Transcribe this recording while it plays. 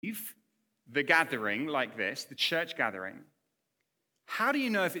the gathering like this, the church gathering, how do you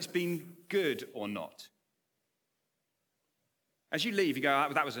know if it's been good or not? As you leave, you go,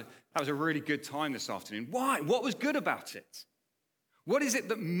 that was a really good time this afternoon. Why? What was good about it? What is it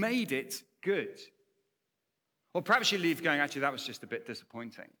that made it good? Or perhaps you leave going, actually, that was just a bit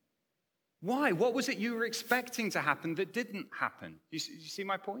disappointing. Why? What was it you were expecting to happen that didn't happen? You see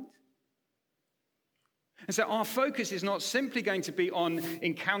my point? And so our focus is not simply going to be on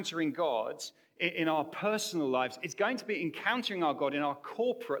encountering God in our personal lives. It's going to be encountering our God in our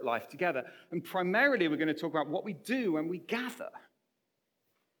corporate life together. And primarily, we're going to talk about what we do when we gather.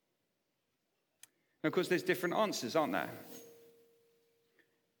 And of course, there's different answers, aren't there?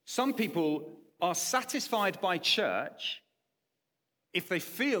 Some people are satisfied by church if they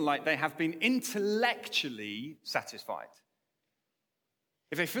feel like they have been intellectually satisfied.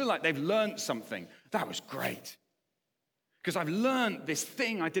 If they feel like they've learned something, that was great. Because I've learned this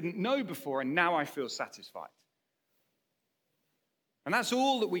thing I didn't know before, and now I feel satisfied. And that's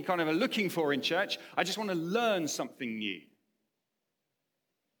all that we kind of are looking for in church. I just want to learn something new.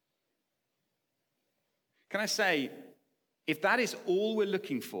 Can I say, if that is all we're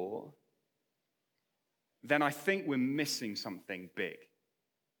looking for, then I think we're missing something big.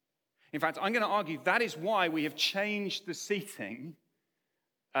 In fact, I'm going to argue that is why we have changed the seating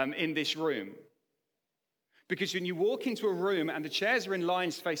in this room. Because when you walk into a room and the chairs are in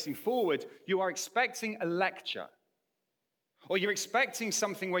lines facing forward, you are expecting a lecture. Or you're expecting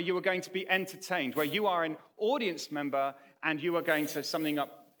something where you are going to be entertained, where you are an audience member and you are going to, something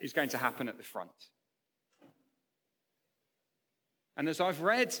is going to happen at the front. And as I've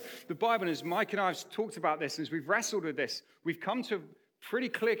read the Bible, and as Mike and I have talked about this, as we've wrestled with this, we've come to a pretty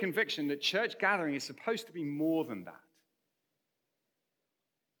clear conviction that church gathering is supposed to be more than that.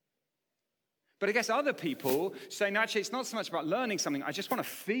 But I guess other people say, no, actually, it's not so much about learning something. I just want to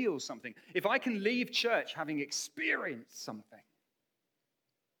feel something. If I can leave church having experienced something,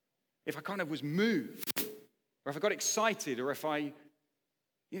 if I kind of was moved, or if I got excited, or if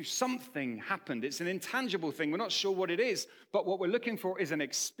something happened. It's an intangible thing. We're not sure what it is, but what we're looking for is an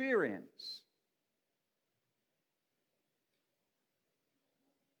experience.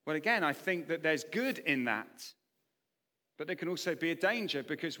 Well, again, I think that there's good in that, but there can also be a danger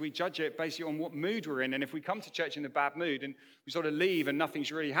because we judge it based on what mood we're in. And if we come to church in a bad mood and we sort of leave and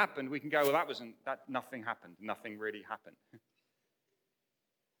nothing's really happened, we can go, well, nothing happened. Nothing really happened.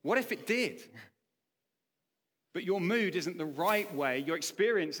 What if it did? But your mood isn't the right way, your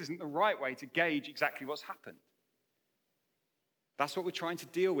experience isn't the right way to gauge exactly what's happened. That's what we're trying to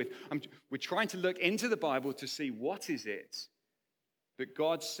deal with. We're trying to look into the Bible to see what is it that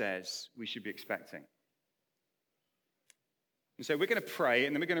God says we should be expecting. And so we're going to pray,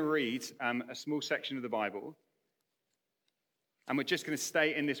 and then we're going to read a small section of the Bible. And we're just going to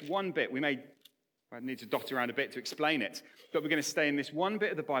stay in this one bit. I need to dot around a bit to explain it, but we're going to stay in this one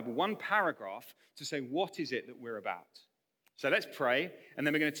bit of the Bible, one paragraph, to say what is it that we're about. So let's pray, and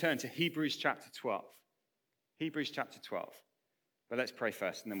then we're going to turn to Hebrews chapter 12. Hebrews chapter 12. But let's pray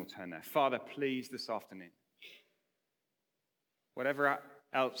first, and then we'll turn there. Father, please, this afternoon, whatever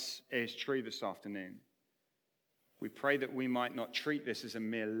else is true this afternoon, we pray that we might not treat this as a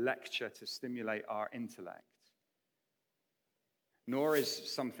mere lecture to stimulate our intellect, nor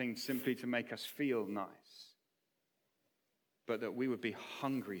is something simply to make us feel nice, but that we would be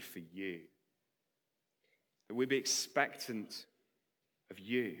hungry for you, that we'd be expectant of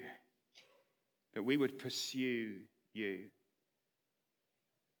you, that we would pursue you.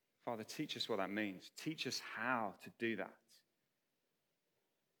 Father, teach us what that means. Teach us how to do that.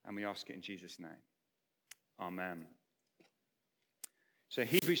 And we ask it in Jesus' name. Amen. So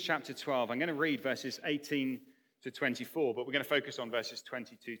Hebrews chapter 12, I'm going to read verses 18 to 24, but we're going to focus on verses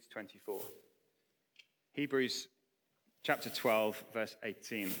 22 to 24. Hebrews chapter 12, verse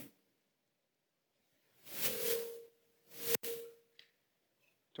 18.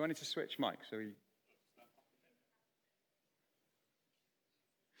 Do I need to switch mic?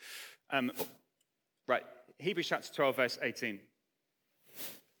 Right, Hebrews chapter 12, verse 18.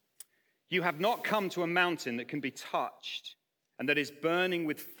 You have not come to a mountain that can be touched and that is burning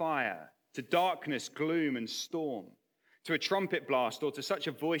with fire, to darkness, gloom, and storm, to a trumpet blast, or to such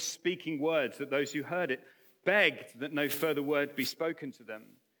a voice speaking words that those who heard it begged that no further word be spoken to them,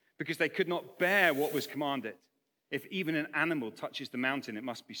 because they could not bear what was commanded. If even an animal touches the mountain, it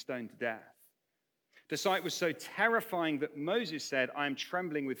must be stoned to death. The sight was so terrifying that Moses said, I am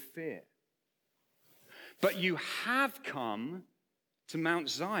trembling with fear. But you have come to Mount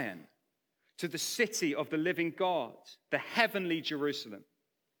Zion, to the city of the living God, the heavenly Jerusalem.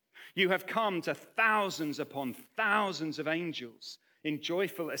 You have come to thousands upon thousands of angels in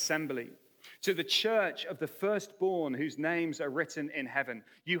joyful assembly, To the church of the firstborn whose names are written in heaven,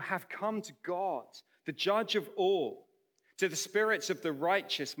 you have come to God, the judge of all, to the spirits of the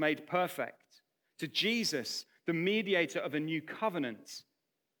righteous made perfect, to Jesus, the mediator of a new covenant,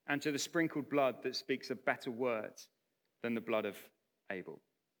 and to the sprinkled blood that speaks a better word than the blood of Abel.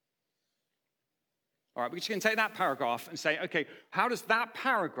 All right, we're just going to take that paragraph and say, okay, how does that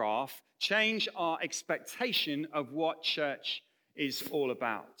paragraph change our expectation of what church is all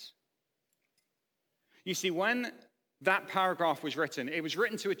about? You see, when that paragraph was written, it was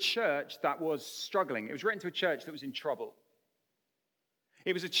written to a church that was struggling. It was written to a church that was in trouble.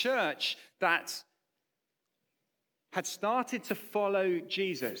 It was a church that had started to follow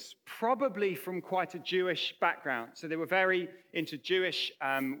Jesus, probably from quite a Jewish background. So they were very into Jewish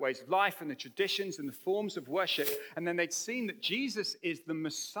ways of life and the traditions and the forms of worship. And then they'd seen that Jesus is the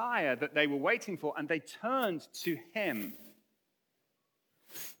Messiah that they were waiting for, and they turned to him.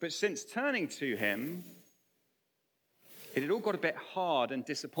 But since turning to him, it had all got a bit hard and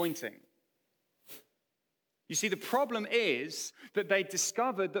disappointing. You see, the problem is that they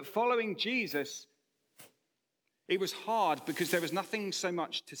discovered that following Jesus, it was hard because there was nothing so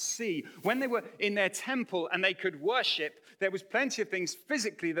much to see. When they were in their temple and they could worship, there was plenty of things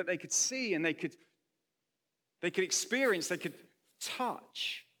physically that they could see and they could experience, they could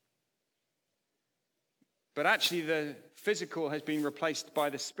touch. But actually, the physical has been replaced by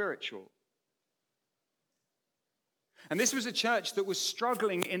the spiritual. And this was a church that was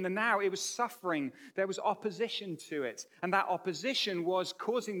struggling in the now. It was suffering. There was opposition to it. And that opposition was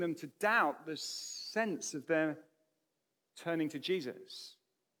causing them to doubt the sense of their turning to Jesus.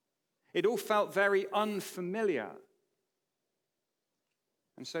 It all felt very unfamiliar.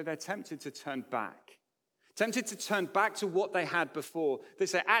 And so they're tempted to turn back. Tempted to turn back to what they had before. They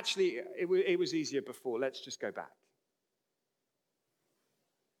say, actually, it was easier before. Let's just go back.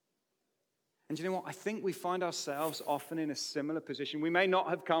 And you know what? I think we find ourselves often in a similar position. We may not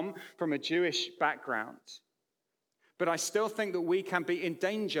have come from a Jewish background, but I still think that we can be in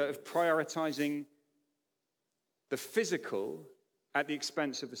danger of prioritizing the physical at the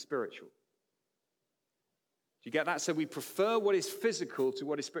expense of the spiritual. Do you get that? So we prefer what is physical to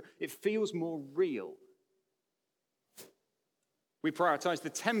what is spiritual. It feels more real. We prioritize the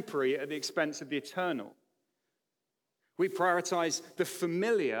temporary at the expense of the eternal. We prioritize the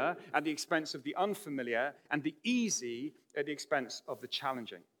familiar at the expense of the unfamiliar, and the easy at the expense of the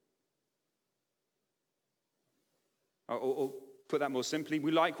challenging. Or put that more simply,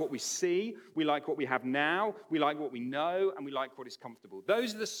 we like what we see, we like what we have now, we like what we know, and we like what is comfortable.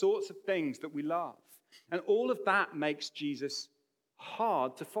 Those are the sorts of things that we love. And all of that makes Jesus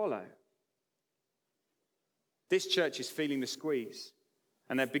hard to follow. This church is feeling the squeeze,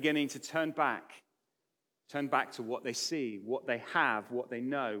 and they're beginning to turn back to what they see, what they have, what they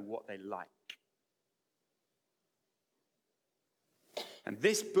know, what they like. And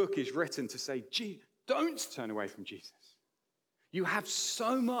this book is written to say, don't turn away from Jesus. You have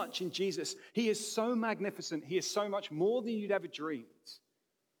so much in Jesus. He is so magnificent. He is so much more than you'd ever dreamed.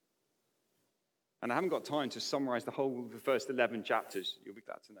 And I haven't got time to summarize the whole of the first 11 chapters. You'll be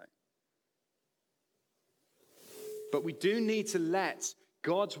glad to know. But we do need to let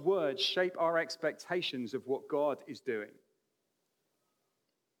God's word shape our expectations of what God is doing.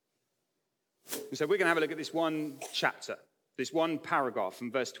 And so we're going to have a look at this one chapter, this one paragraph from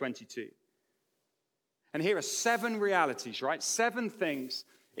verse 22. And here are 7 realities, right? 7 things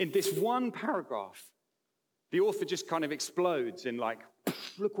in this one paragraph. The author just kind of explodes in like,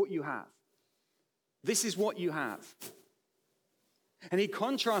 look what you have. This is what you have. And he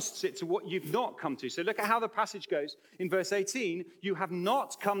contrasts it to what you've not come to. So look at how the passage goes. In verse 18, you have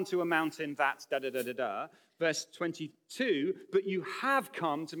not come to a mountain that da-da-da-da-da. Verse 22, but you have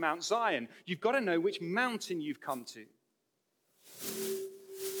come to Mount Zion. You've got to know which mountain you've come to.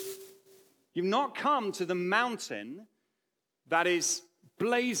 You've not come to the mountain that is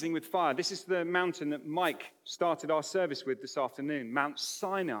blazing with fire. This is the mountain that Mike started our service with this afternoon, Mount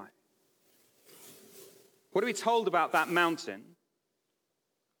Sinai. What are we told about that mountain?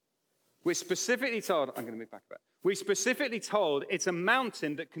 We're specifically told, I'm going to move back a bit. We're specifically told it's a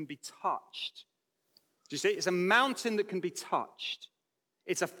mountain that can be touched. Do you see? It's a mountain that can be touched.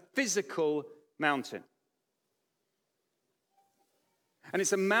 It's a physical mountain. And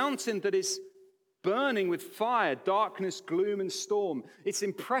it's a mountain that is burning with fire, darkness, gloom, and storm. It's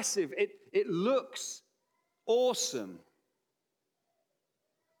impressive. It looks awesome.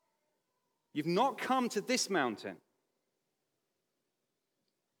 You've not come to this mountain.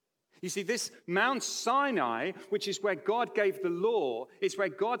 You see, this Mount Sinai, which is where God gave the law, is where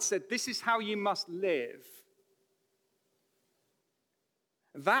God said, this is how you must live.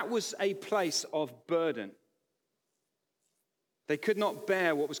 That was a place of burden. They could not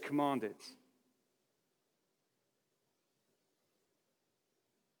bear what was commanded.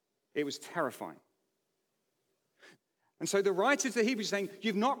 It was terrifying. And so the writer to the Hebrews is saying,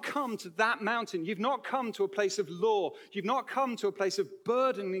 you've not come to that mountain. You've not come to a place of law. You've not come to a place of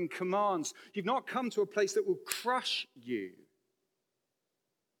burdening commands. You've not come to a place that will crush you.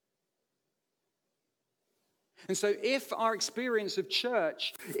 And so if our experience of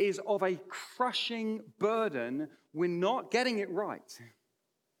church is of a crushing burden, we're not getting it right.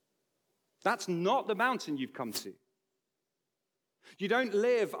 That's not the mountain you've come to. You don't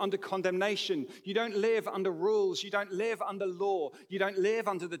live under condemnation. You don't live under rules. You don't live under law. You don't live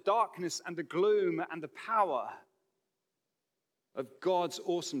under the darkness and the gloom and the power of God's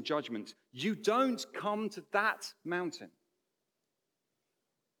awesome judgment. You don't come to that mountain.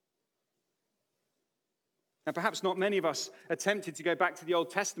 Now, perhaps not many of us are tempted to go back to the Old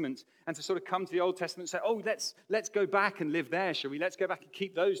Testament and to sort of come to the Old Testament and say, oh, let's go back and live there, shall we? Let's go back and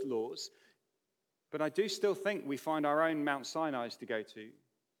keep those laws. But I do still think we find our own Mount Sinai's to go to.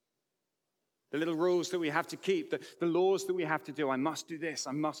 The little rules that we have to keep, the laws that we have to do. I must do this,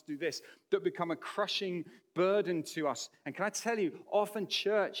 that become a crushing burden to us. And can I tell you, often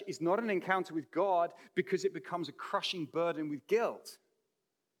church is not an encounter with God because it becomes a crushing burden with guilt.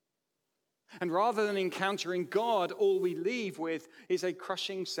 And rather than encountering God, all we leave with is a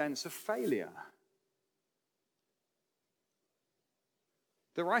crushing sense of failure.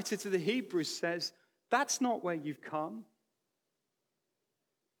 The writer to the Hebrews says, that's not where you've come.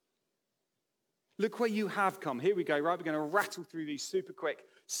 Look where you have come. Here we go, right? We're going to rattle through these super quick.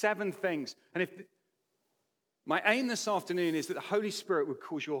 7 things. And my aim this afternoon is that the Holy Spirit would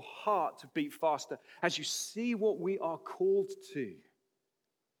cause your heart to beat faster as you see what we are called to.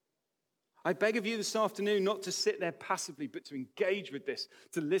 I beg of you this afternoon not to sit there passively, but to engage with this,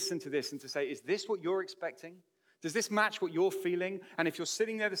 to listen to this, and to say, is this what you're expecting? Does this match what you're feeling? And if you're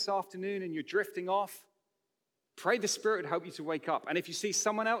sitting there this afternoon and you're drifting off, pray the Spirit would help you to wake up. And if you see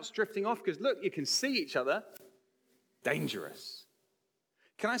someone else drifting off, because look, you can see each other, dangerous.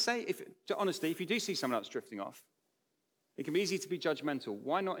 Can I say, honestly, if you do see someone else drifting off, it can be easy to be judgmental.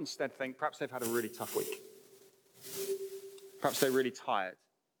 Why not instead think, perhaps they've had a really tough week. Perhaps they're really tired.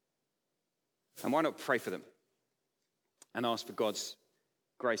 And why not pray for them and ask for God's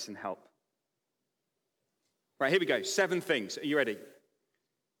grace and help? Right, here we go. 7 things. Are you ready?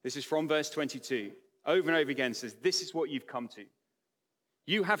 This is from verse 22. Over and over again says, this is what you've come to.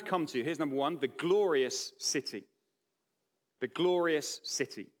 You have come to, here's number 1, the glorious city. The glorious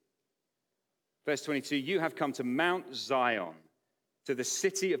city. Verse 22, you have come to Mount Zion, to the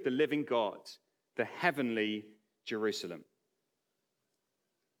city of the living God, the heavenly Jerusalem.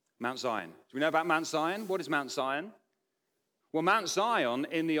 Mount Zion. Do we know about Mount Zion? What is Mount Zion? Well, Mount Zion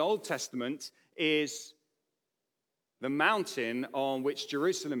in the Old Testament is the mountain on which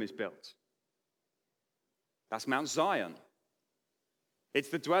Jerusalem is built. That's Mount Zion. It's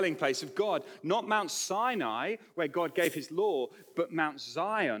the dwelling place of God. Not Mount Sinai, where God gave his law, but Mount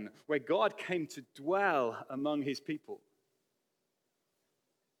Zion, where God came to dwell among his people.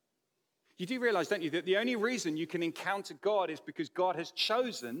 You do realize, don't you, that the only reason you can encounter God is because God has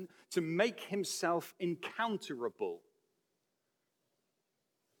chosen to make himself encounterable.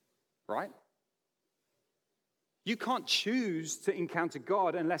 Right? You can't choose to encounter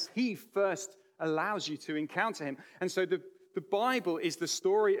God unless he first allows you to encounter him. And so the Bible is the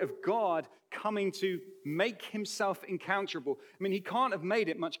story of God coming to make himself encounterable. I mean, he can't have made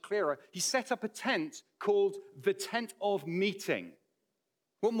it much clearer. He set up a tent called the Tent of Meeting.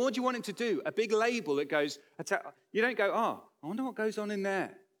 What more do you want him to do? A big label that goes, you don't go, I wonder what goes on in there.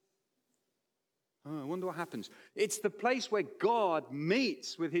 Oh, I wonder what happens. It's the place where God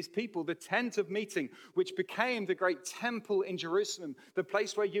meets with his people, the tent of meeting, which became the great temple in Jerusalem, the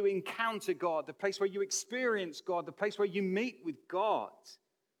place where you encounter God, the place where you experience God, the place where you meet with God.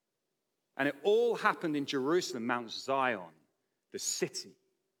 And it all happened in Jerusalem, Mount Zion, the city.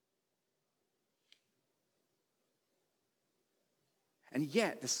 And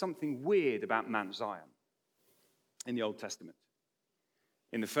yet, there's something weird about Mount Zion in the Old Testament,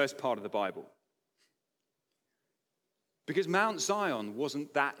 in the first part of the Bible. Because Mount Zion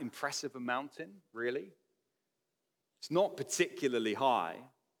wasn't that impressive a mountain, really. It's not particularly high.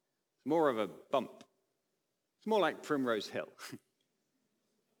 It's more of a bump. It's more like Primrose Hill.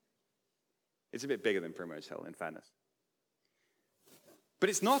 It's a bit bigger than Primrose Hill, in fairness. But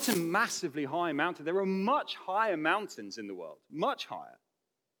it's not a massively high mountain. There are much higher mountains in the world, much higher.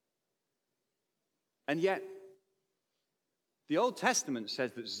 And yet, The Old Testament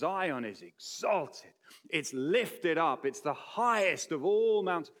says that Zion is exalted. It's lifted up. It's the highest of all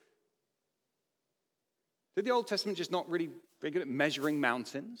mountains. Did the Old Testament just not really very good at measuring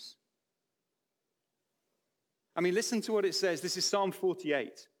mountains? I mean, listen to what it says. This is Psalm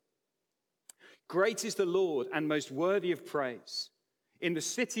 48. Great is the Lord and most worthy of praise. In the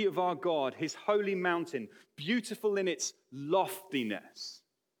city of our God, his holy mountain, beautiful in its loftiness.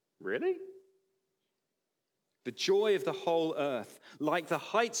 Really? The joy of the whole earth. Like the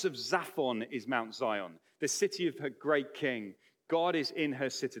heights of Zaphon is Mount Zion, the city of her great king. God is in her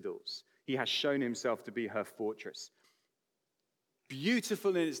citadels. He has shown himself to be her fortress.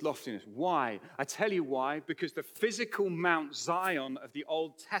 Beautiful in its loftiness. Why? I tell you why. Because the physical Mount Zion of the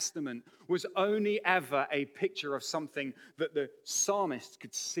Old Testament was only ever a picture of something that the psalmist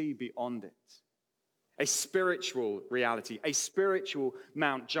could see beyond it. A spiritual reality, a spiritual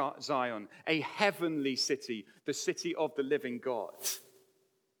Mount Zion, a heavenly city, the city of the living God.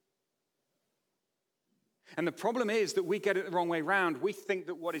 And the problem is that we get it the wrong way around. We think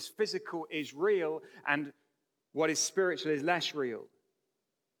that what is physical is real and what is spiritual is less real.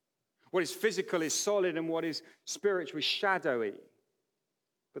 What is physical is solid and what is spiritual is shadowy.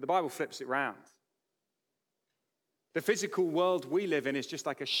 But the Bible flips it round. The physical world we live in is just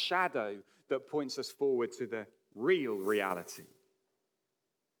like a shadow that points us forward to the real reality.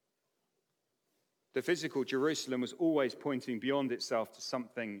 The physical Jerusalem was always pointing beyond itself to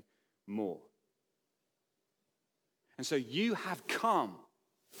something more. And so you have come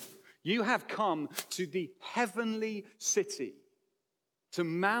to the heavenly city, to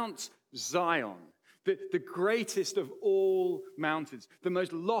Mount Zion, the greatest of all mountains, the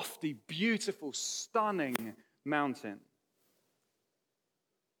most lofty, beautiful, stunning mountain.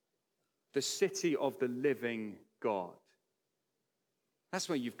 The city of the living God. That's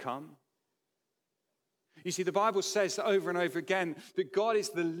where you've come. You see, the Bible says over and over again that God is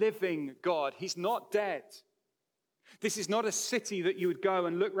the living God. He's not dead. This is not a city that you would go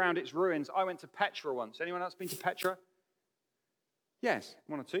and look around its ruins. I went to Petra once. Anyone else been to Petra? Yes,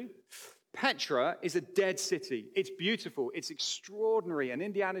 one or two. Petra is a dead city. It's beautiful. It's extraordinary. And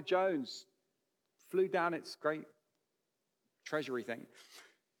Indiana Jones flew down its great treasury thing.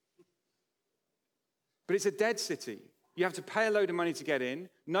 But it's a dead city. You have to pay a load of money to get in.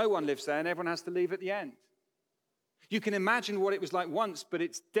 No one lives there, and everyone has to leave at the end. You can imagine what it was like once, but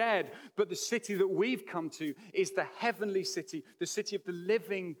it's dead. But the city that we've come to is the heavenly city, the city of the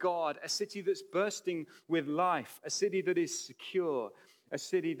living God, a city that's bursting with life, a city that is secure, a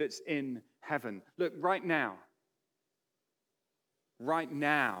city that's in heaven. Look, right now,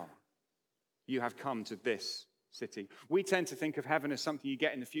 you have come to this city. We tend to think of heaven as something you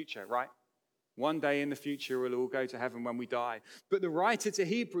get in the future, right? One day in the future, we'll all go to heaven when we die. But the writer to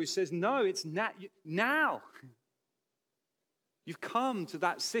Hebrews says, no, it's now. You've come to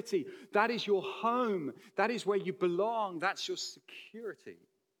that city. That is your home. That is where you belong. That's your security.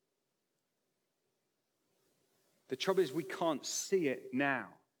 The trouble is we can't see it now.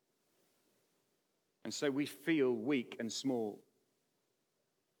 And so we feel weak and small.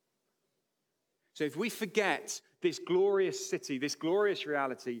 So if we forget this glorious city, this glorious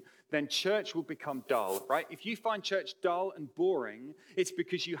reality, then church will become dull, right? If you find church dull and boring, it's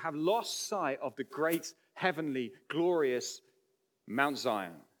because you have lost sight of the great, heavenly, glorious Mount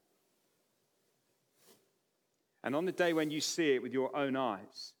Zion. And on the day when you see it with your own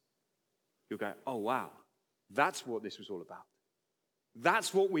eyes, you'll go, oh, wow, that's what this was all about.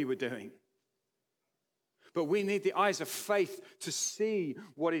 That's what we were doing. But we need the eyes of faith to see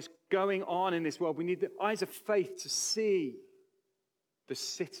what is going on in this world. We need the eyes of faith to see the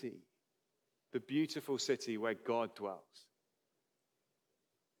city, the beautiful city where God dwells.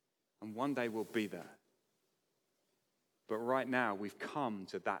 And one day we'll be there. But right now, we've come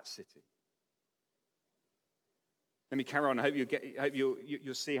to that city. Let me carry on. I hope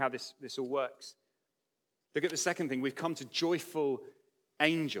you'll see how this all works. Look at the second thing. We've come to joyful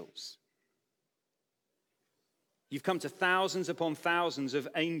angels. You've come to thousands upon thousands of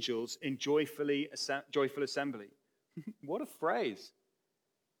angels in joyful assembly. What a phrase.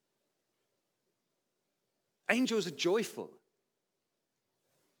 Angels are joyful.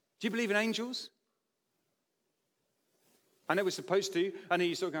 Do you believe in angels? I know we're supposed to. I know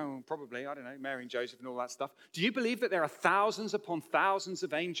you're sort of going, well, probably, I don't know, Mary and Joseph and all that stuff. Do you believe that there are thousands upon thousands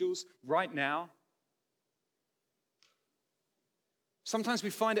of angels right now? Sometimes we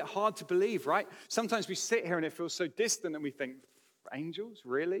find it hard to believe, right? Sometimes we sit here and it feels so distant and we think, angels,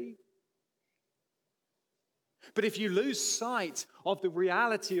 really? But if you lose sight of the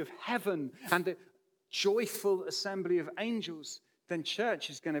reality of heaven and the joyful assembly of angels, then church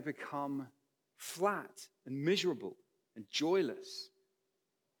is going to become flat and miserable. and joyless.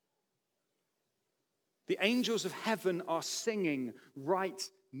 The angels of heaven are singing right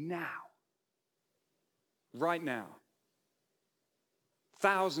now. Right now.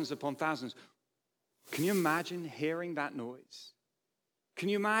 Thousands upon thousands. Can you imagine hearing that noise? Can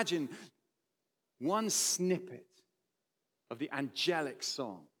you imagine one snippet of the angelic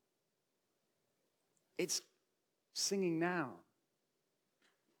song? It's singing now.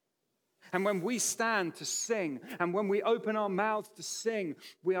 And when we stand to sing, and when we open our mouths to sing,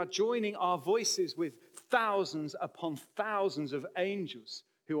 we are joining our voices with thousands upon thousands of angels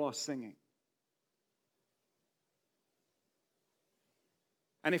who are singing.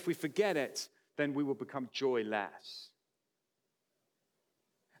 And if we forget it, then we will become joyless.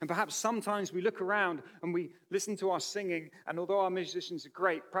 And perhaps sometimes we look around and we listen to our singing, and although our musicians are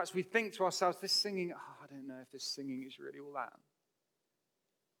great, perhaps we think to ourselves, this singing, I don't know if this singing is really all that.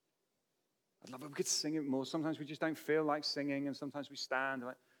 I'd love if we could sing it more. Sometimes we just don't feel like singing, and sometimes we stand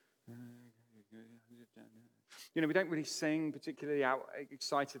like, we don't really sing particularly out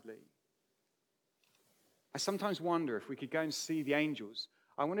excitedly. I sometimes wonder if we could go and see the angels.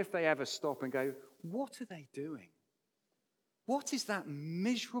 I wonder if they ever stop and go, what are they doing? What is that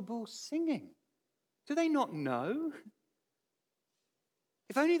miserable singing? Do they not know?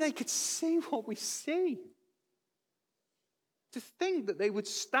 If only they could see what we see. To think that they would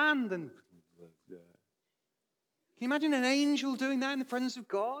stand and... Can you imagine an angel doing that in the presence of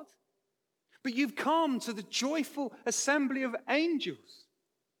God? But you've come to the joyful assembly of angels.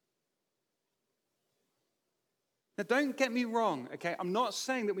 Now, don't get me wrong, okay? I'm not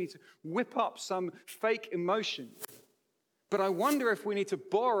saying that we need to whip up some fake emotion. But I wonder if we need to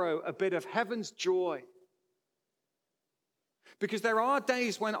borrow a bit of heaven's joy. Because there are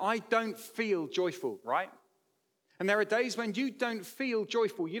days when I don't feel joyful, right? And there are days when you don't feel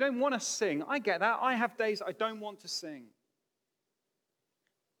joyful. You don't want to sing. I get that. I have days I don't want to sing.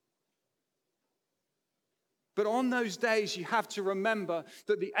 But on those days, you have to remember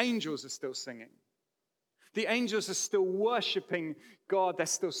that the angels are still singing. The angels are still worshiping God. They're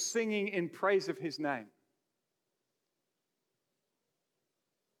still singing in praise of his name.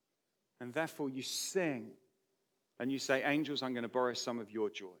 And therefore, you sing and you say, angels, I'm going to borrow some of your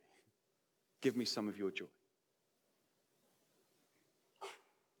joy. Give me some of your joy.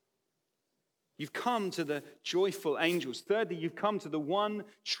 You've come to the joyful angels. Thirdly, you've come to the one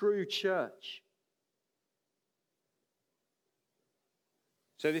true church.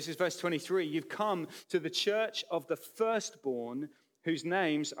 So this is verse 23. You've come to the church of the firstborn whose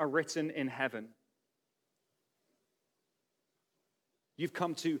names are written in heaven. You've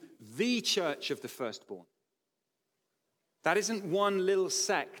come to the church of the firstborn. That isn't one little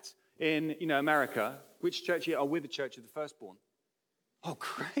sect in, America. Which church here? Oh, we're the church of the firstborn. Oh,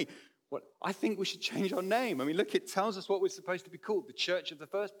 great. Well, I think we should change our name. I mean, look, it tells us what we're supposed to be called, the church of the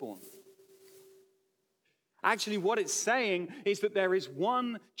firstborn. Actually, what it's saying is that there is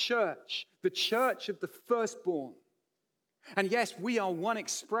one church, the church of the firstborn. And yes, we are one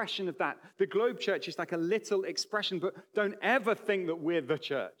expression of that. The Globe Church is like a little expression, but don't ever think that we're the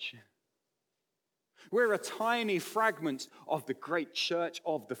church. We're a tiny fragment of the great church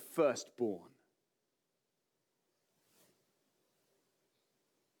of the firstborn.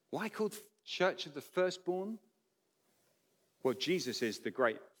 Why called church of the firstborn? Well, Jesus is the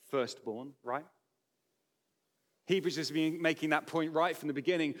great firstborn, right? Hebrews has been making that point right from the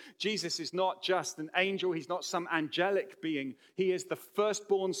beginning. Jesus is not just an angel. He's not some angelic being. He is the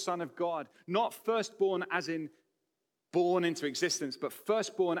firstborn Son of God. Not firstborn as in born into existence, but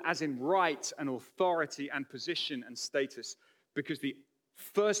firstborn as in right and authority and position and status. Because the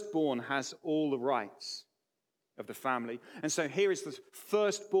firstborn has all the rights of the family. And so here is the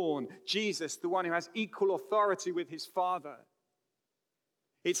firstborn, Jesus, the one who has equal authority with his Father.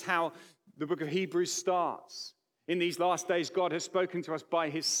 It's how the book of Hebrews starts. In these last days, God has spoken to us by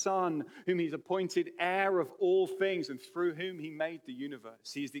his Son, whom he's appointed heir of all things, and through whom he made the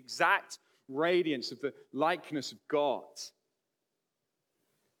universe. He is the exact radiance of the likeness of God.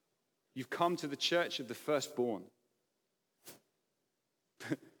 You've come to the church of the firstborn.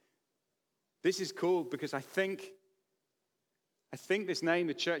 This is cool because I think this name,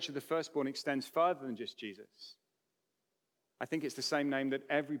 the church of the firstborn, extends further than just Jesus. I think it's the same name that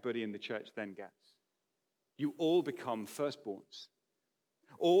everybody in the church then gets. You all become firstborns.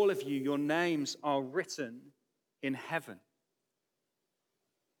 All of you, your names are written in heaven.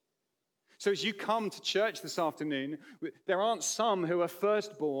 So as you come to church this afternoon, there aren't some who are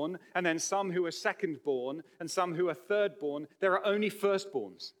firstborn and then some who are secondborn and some who are thirdborn. There are only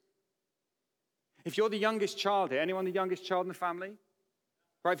firstborns. If you're the youngest child here, anyone the youngest child in the family?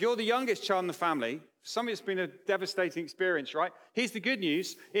 Right? If you're the youngest child in the family, for some of you it's been a devastating experience, right? Here's the good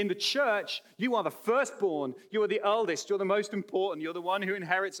news. In the church, you are the firstborn. You are the eldest. You're the most important. You're the one who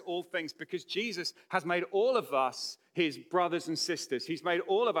inherits all things because Jesus has made all of us his brothers and sisters. He's made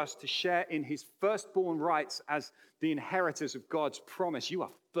all of us to share in his firstborn rights as the inheritors of God's promise. You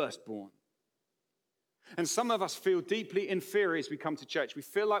are firstborn. And some of us feel deeply inferior as we come to church. We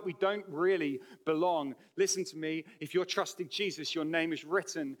feel like we don't really belong. Listen to me. If you're trusting Jesus, your name is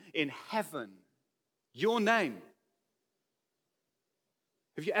written in heaven. Your name.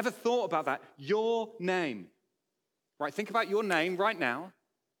 Have you ever thought about that? Your name. Right, think about your name right now.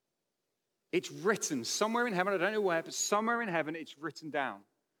 It's written somewhere in heaven. I don't know where, but somewhere in heaven it's written down.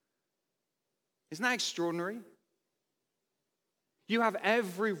 Isn't that extraordinary? You have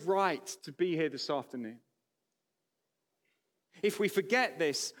every right to be here this afternoon. If we forget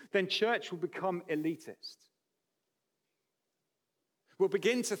this, then church will become elitist. We'll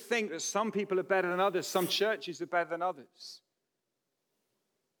begin to think that some people are better than others, some churches are better than others.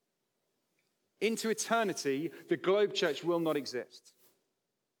 Into eternity, the Globe Church will not exist,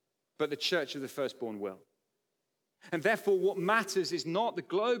 but the church of the firstborn will. And therefore, what matters is not the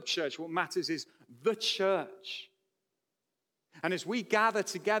Globe Church, what matters is the church. And as we gather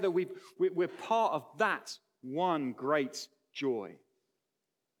together, we're part of that one great joy.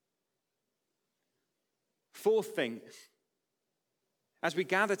 Fourth thing, as we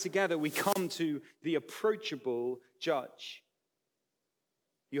gather together, we come to the approachable judge.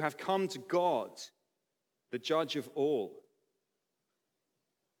 You have come to God, the judge of all.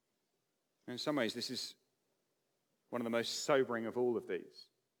 And in some ways, this is one of the most sobering of all of these.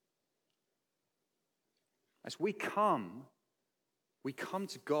 As we come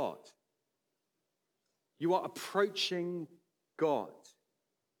to God. You are approaching God.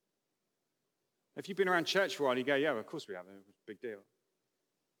 If you've been around church for a while, you go, yeah, of course we have. It's a big deal.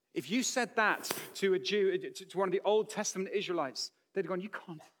 If you said that to a Jew, to one of the Old Testament Israelites, they'd gone, you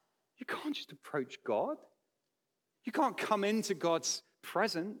can't just approach God. You can't come into God's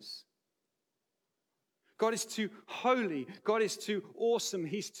presence. God is too holy. God is too awesome.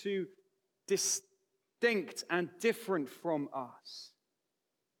 He's too distinct and different from us.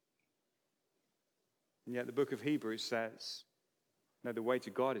 And yet the book of Hebrews says, no, the way to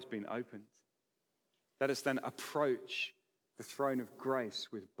God has been opened. Let us then approach the throne of grace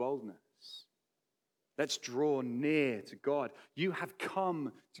with boldness. Let's draw near to God. You have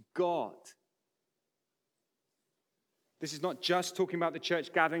come to God. This is not just talking about the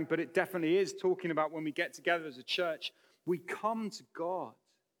church gathering, but it definitely is talking about when we get together as a church. We come to God,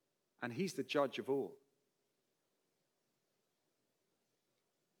 and he's the judge of all.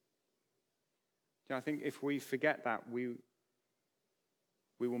 I think if we forget that, we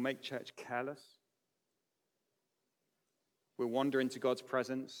will make church careless. We'll wander into God's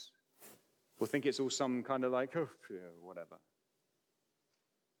presence. We'll think it's all some kind of like, oh, yeah, whatever.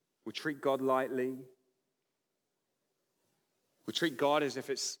 We'll treat God lightly. We'll treat God as if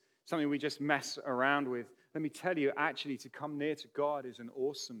it's something we just mess around with. Let me tell you, actually, to come near to God is an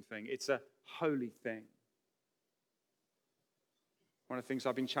awesome thing. It's a holy thing. One of the things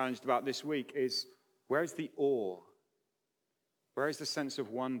I've been challenged about this week is, where is the awe? Where is the sense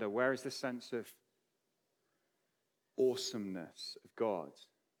of wonder? Where is the sense of awesomeness of God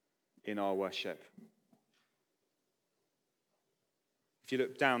in our worship? If you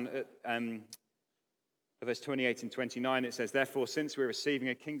look down at verse 28 and 29, it says, therefore, since we're receiving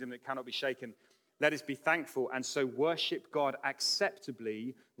a kingdom that cannot be shaken, let us be thankful and so worship God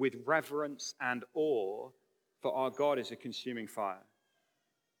acceptably with reverence and awe, for our God is a consuming fire.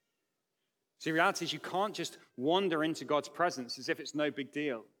 See, the reality is you can't just wander into God's presence as if it's no big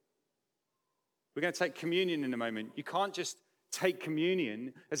deal. We're going to take communion in a moment. You can't just take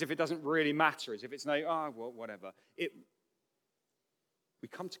communion as if it doesn't really matter, as if it's well, whatever. We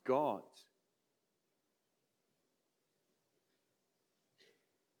come to God.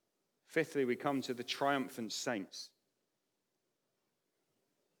 Fifthly, we come to the triumphant saints.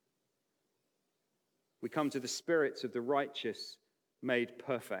 We come to the spirits of the righteous made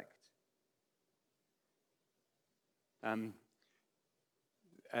perfect.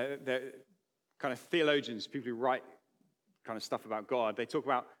 They're kind of theologians, people who write kind of stuff about God, they talk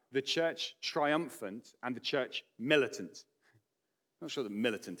about the church triumphant and the church militant. I'm not sure that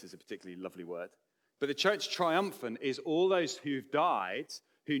militant is a particularly lovely word, but the church triumphant is all those who've died,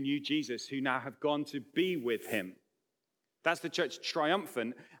 who knew Jesus, who now have gone to be with him. That's the church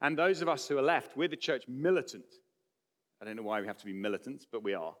triumphant, and those of us who are left, we're the church militant. I don't know why we have to be militant, but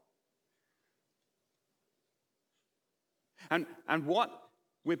we are. And what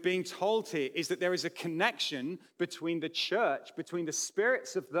we're being told here is that there is a connection between the church, between the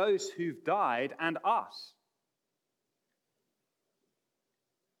spirits of those who've died and us.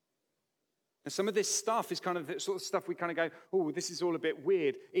 And some of this stuff is kind of the sort of stuff we kind of go, oh, this is all a bit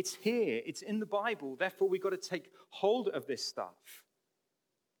weird. It's here. It's in the Bible. Therefore, we've got to take hold of this stuff.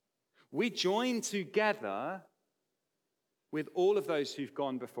 We join together with all of those who've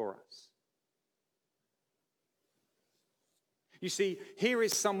gone before us. You see, here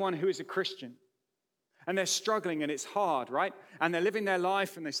is someone who is a Christian, and they're struggling, and it's hard, right? And they're living their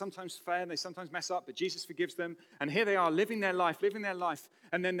life, and they sometimes fail, and they sometimes mess up, but Jesus forgives them. And here they are living their life,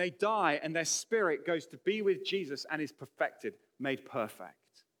 and then they die, and their spirit goes to be with Jesus and is perfected, made perfect.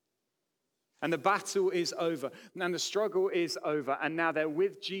 And the battle is over, and the struggle is over, and now they're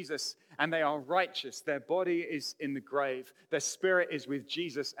with Jesus, and they are righteous. Their body is in the grave. Their spirit is with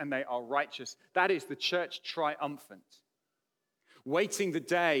Jesus, and they are righteous. That is the church triumphant. Waiting the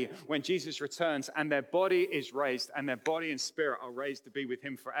day when Jesus returns and their body is raised and their body and spirit are raised to be with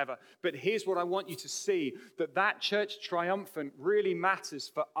him forever. But here's what I want you to see, that church triumphant really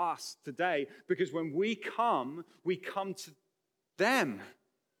matters for us today, because when we come to them.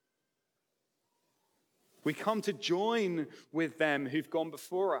 We come to join with them who've gone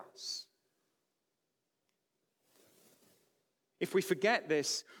before us. If we forget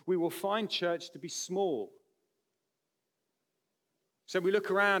this, we will find church to be small. So we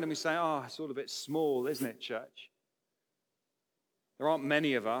look around and we say, oh, it's all a bit small, isn't it, church? There aren't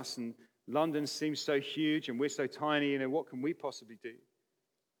many of us, and London seems so huge, and we're so tiny, what can we possibly do?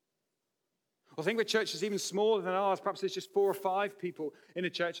 Or think of a church that's even smaller than ours. Perhaps there's just 4 or 5 people in a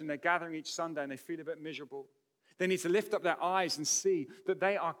church, and they're gathering each Sunday, and they feel a bit miserable. They need to lift up their eyes and see that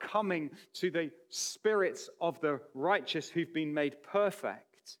they are coming to the spirits of the righteous who've been made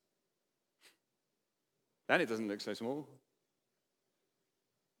perfect. Then it doesn't look so small.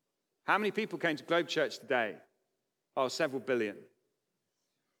 How many people came to Globe Church today? Oh, several billion.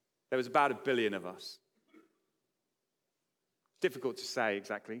 There was about 1 billion of us. Difficult to say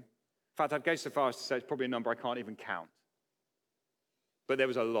exactly. In fact, I'd go so far as to say it's probably a number I can't even count. But there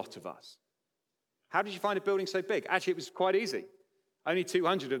was a lot of us. How did you find a building so big? Actually, it was quite easy. Only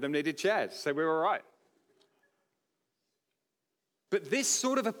 200 of them needed chairs, so we were all right. But this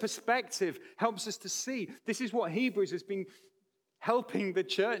sort of a perspective helps us to see. This is what Hebrews has been helping the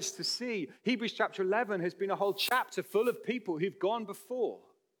church to see. Hebrews chapter 11 has been a whole chapter full of people who've gone before,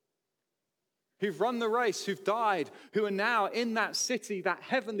 who've run the race, who've died, who are now in that city, that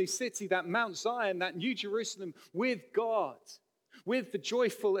heavenly city, that Mount Zion, that New Jerusalem with God, with the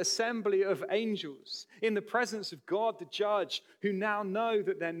joyful assembly of angels, in the presence of God the judge, who now know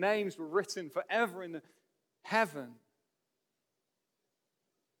that their names were written forever in heaven.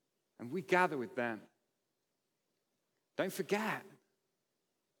 And we gather with them. Don't forget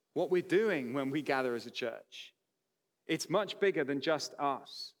what we're doing when we gather as a church. It's much bigger than just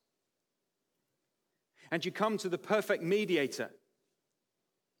us. And you come to the perfect mediator.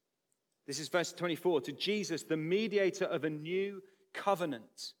 This is verse 24. To Jesus, the mediator of a new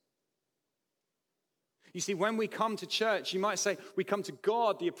covenant. You see, when we come to church, you might say, we come to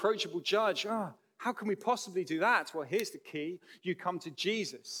God, the approachable judge. Oh, how can we possibly do that? Well, here's the key. You come to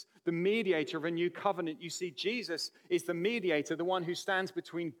Jesus, the mediator of a new covenant. You see, Jesus is the mediator, the one who stands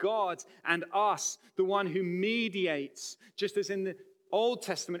between God and us, the one who mediates. Just as in the Old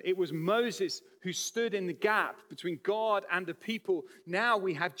Testament, it was Moses who stood in the gap between God and the people. Now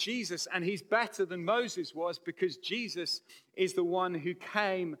we have Jesus, and he's better than Moses was, because Jesus is the one who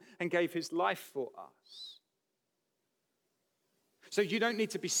came and gave his life for us. So you don't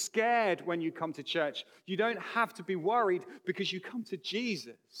need to be scared when you come to church. You don't have to be worried, because you come to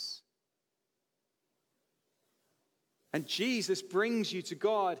Jesus. And Jesus brings you to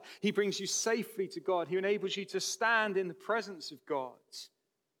God. He brings you safely to God. He enables you to stand in the presence of God.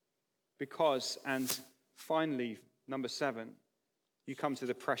 Because, and finally, number 7, you come to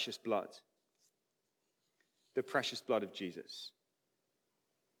the precious blood. The precious blood of Jesus.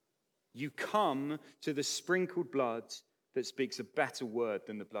 You come to the sprinkled blood that speaks a better word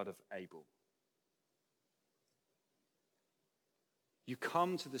than the blood of Abel. You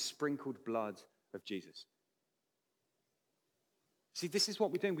come to the sprinkled blood of Jesus. See, this is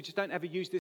what we're doing. We just don't ever use this